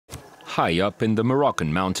High up in the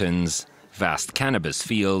Moroccan mountains, vast cannabis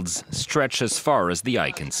fields stretch as far as the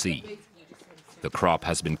eye can see. The crop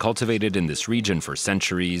has been cultivated in this region for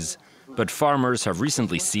centuries, but farmers have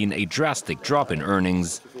recently seen a drastic drop in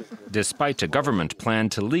earnings, despite a government plan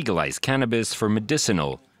to legalize cannabis for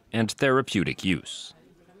medicinal and therapeutic use.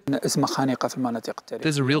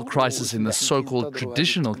 There's a real crisis in the so-called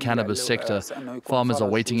traditional cannabis sector. Farmers are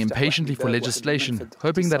waiting impatiently for legislation,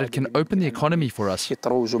 hoping that it can open the economy for us.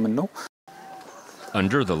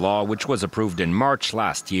 Under the law, which was approved in March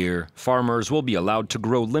last year, farmers will be allowed to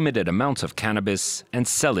grow limited amounts of cannabis and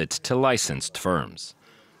sell it to licensed firms.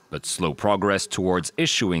 But slow progress towards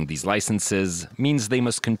issuing these licenses means they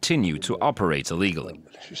must continue to operate illegally.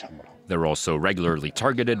 They're also regularly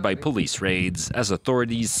targeted by police raids as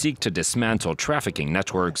authorities seek to dismantle trafficking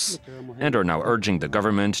networks and are now urging the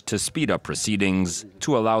government to speed up proceedings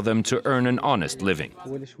to allow them to earn an honest living.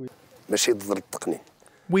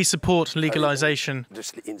 We support legalisation.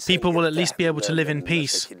 People will at least be able to live in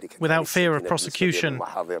peace, without fear of prosecution.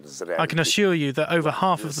 I can assure you that over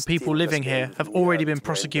half of the people living here have already been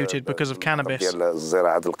prosecuted because of cannabis.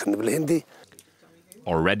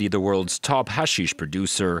 Already the world's top hashish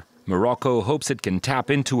producer, Morocco hopes it can tap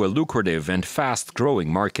into a lucrative and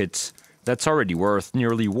fast-growing market that's already worth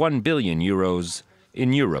nearly €1 billion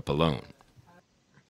in Europe alone.